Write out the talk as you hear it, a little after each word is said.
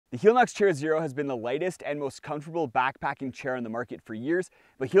The Helinox Chair Zero has been the lightest and most comfortable backpacking chair on the market for years,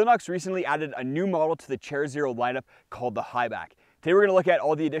 but Helinox recently added a new model to the Chair Zero lineup called the Highback. Today we're going to look at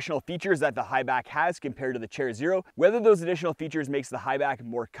all the additional features that the Highback has compared to the Chair Zero, whether those additional features makes the Highback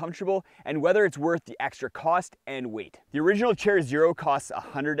more comfortable, and whether it's worth the extra cost and weight. The original Chair Zero costs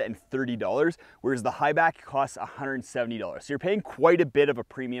 $130, whereas the Highback costs $170. So you're paying quite a bit of a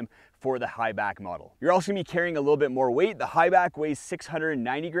premium for the Highback model. You're also going to be carrying a little bit more weight. The Highback weighs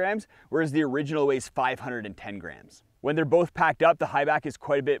 690 grams, whereas the original weighs 510 grams. When they're both packed up, the Highback is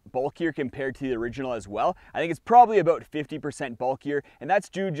quite a bit bulkier compared to the original as well. I think it's probably about 50% bulkier, and that's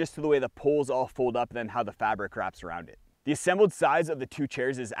due just to the way the poles all fold up and then how the fabric wraps around it. The assembled size of the two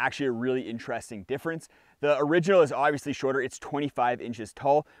chairs is actually a really interesting difference. The original is obviously shorter, it's 25 inches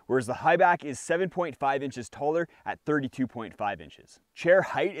tall, whereas the Highback is 7.5 inches taller at 32.5 inches. Chair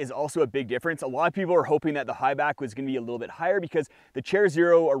height is also a big difference. A lot of people are hoping that the Highback was going to be a little bit higher because the Chair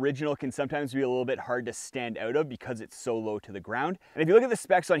Zero original can sometimes be a little bit hard to stand out of because it's so low to the ground. And if you look at the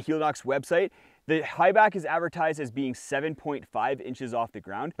specs on Helinox website, the Highback is advertised as being 7.5 inches off the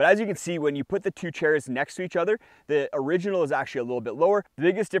ground. But as you can see, when you put the two chairs next to each other, the original is actually a little bit lower. The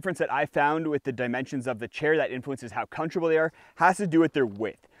biggest difference that I found with the dimensions of the chair that influences how comfortable they are has to do with their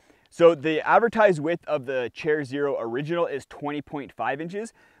width. So the advertised width of the Chair Zero original is 20.5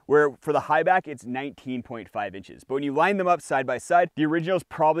 inches, where for the Highback it's 19.5 inches. But when you line them up side by side, the original is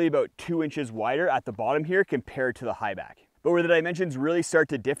probably about 2 inches wider at the bottom here compared to the Highback. But where the dimensions really start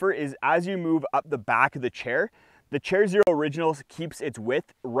to differ is as you move up the back of the Chair Zero original keeps its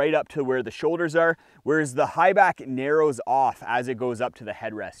width right up to where the shoulders are, whereas the Highback narrows off as it goes up to the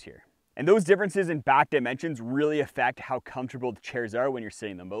headrest here. And those differences in back dimensions really affect how comfortable the chairs are when you're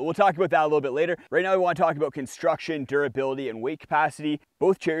sitting in them. But we'll talk about that a little bit later. Right now we want to talk about construction, durability, and weight capacity.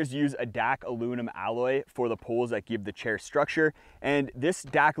 Both chairs use a DAC aluminum alloy for the poles that give the chair structure. And this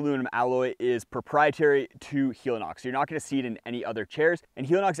DAC aluminum alloy is proprietary to Helinox. So you're not going to see it in any other chairs. And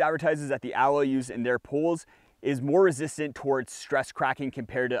Helinox advertises that the alloy used in their poles is more resistant towards stress cracking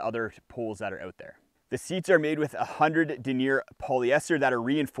compared to other poles that are out there. The seats are made with 100 denier polyester that are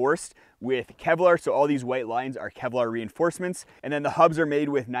reinforced with Kevlar, so all these white lines are Kevlar reinforcements. And then the hubs are made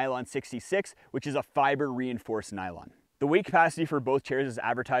with nylon 66, which is a fiber reinforced nylon. The weight capacity for both chairs is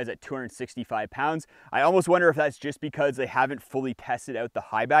advertised at 265 pounds. I almost wonder if that's just because they haven't fully tested out the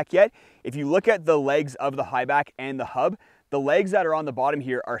Highback yet. If you look at the legs of the Highback and the hub, the legs that are on the bottom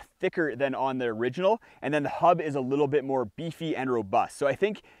here are thicker than on the original, and then the hub is a little bit more beefy and robust. So I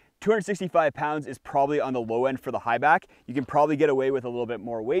think 265 pounds is probably on the low end for the Highback. You can probably get away with a little bit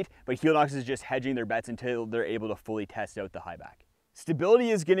more weight, but Helinox is just hedging their bets until they're able to fully test out the Highback.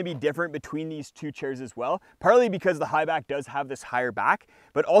 Stability is going to be different between these two chairs as well, partly because the Highback does have this higher back,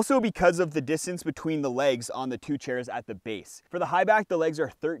 but also because of the distance between the legs on the two chairs at the base. For the Highback, the legs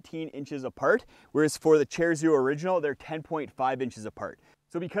are 13 inches apart, whereas for the Chair Zero original, they're 10.5 inches apart.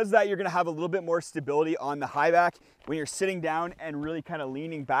 So because of that, you're gonna have a little bit more stability on the Highback. When you're sitting down and really kind of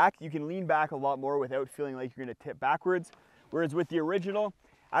leaning back, you can lean back a lot more without feeling like you're gonna tip backwards. Whereas with the original,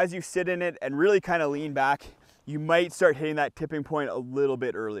 as you sit in it and really kind of lean back, you might start hitting that tipping point a little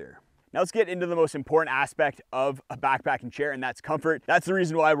bit earlier. Now let's get into the most important aspect of a backpacking chair, and that's comfort. That's the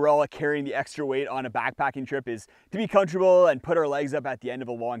reason why we're all carrying the extra weight on a backpacking trip, is to be comfortable and put our legs up at the end of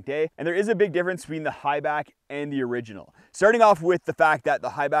a long day. And there is a big difference between the Highback and the original. Starting off with the fact that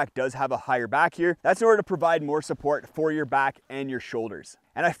the Highback does have a higher back here. That's in order to provide more support for your back and your shoulders.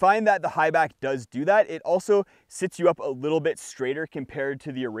 And I find that the Highback does do that. It also sits you up a little bit straighter compared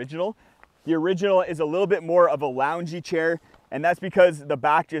to the original. The original is a little bit more of a loungy chair, and that's because the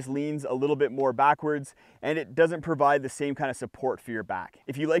back just leans a little bit more backwards and it doesn't provide the same kind of support for your back.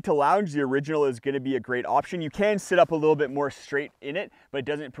 If you like to lounge, the original is going to be a great option. You can sit up a little bit more straight in it, but it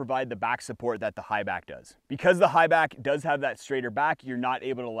doesn't provide the back support that the Highback does. Because the Highback does have that straighter back, you're not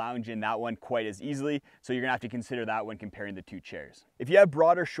able to lounge in that one quite as easily, so you're going to have to consider that when comparing the two chairs. If you have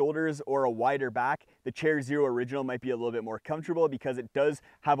broader shoulders or a wider back, the Chair Zero original might be a little bit more comfortable because it does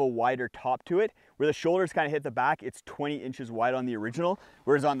have a wider top to it. Where the shoulders kind of hit the back, it's 20 inches wide on the original,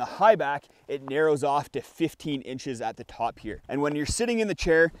 whereas on the Highback, it narrows off to 15 inches at the top here. And when you're sitting in the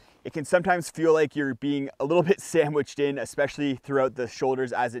chair, it can sometimes feel like you're being a little bit sandwiched in, especially throughout the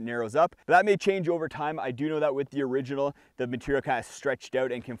shoulders as it narrows up. But that may change over time. I do know that with the original, the material kind of stretched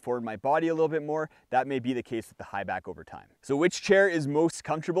out and conformed my body a little bit more. That may be the case with the Highback over time. So which chair is most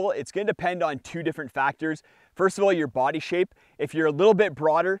comfortable? It's going to depend on two different factors. First of all, your body shape. If you're a little bit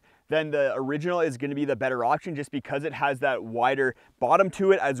broader, then the original is going to be the better option just because it has that wider bottom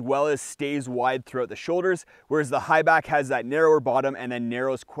to it as well as stays wide throughout the shoulders, whereas the high back has that narrower bottom and then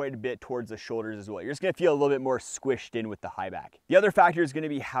narrows quite a bit towards the shoulders as well. You're just going to feel a little bit more squished in with the high back. The other factor is going to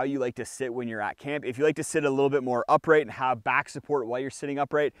be how you like to sit when you're at camp. If you like to sit a little bit more upright and have back support while you're sitting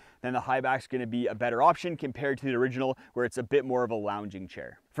upright, then the high back is going to be a better option compared to the original where it's a bit more of a lounging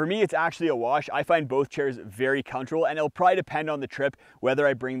chair. For me, it's actually a wash. I find both chairs very comfortable, and it'll probably depend on the trip whether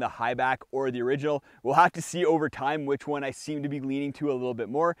I bring the high back or the original. We'll have to see over time which one I seem to be leaning to a little bit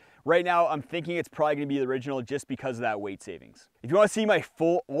more. Right now, I'm thinking it's probably going to be the original just because of that weight savings. If you want to see my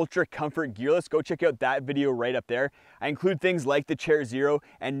full ultra comfort gear list, go check out that video right up there. I include things like the Chair Zero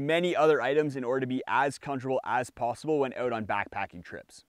and many other items in order to be as comfortable as possible when out on backpacking trips.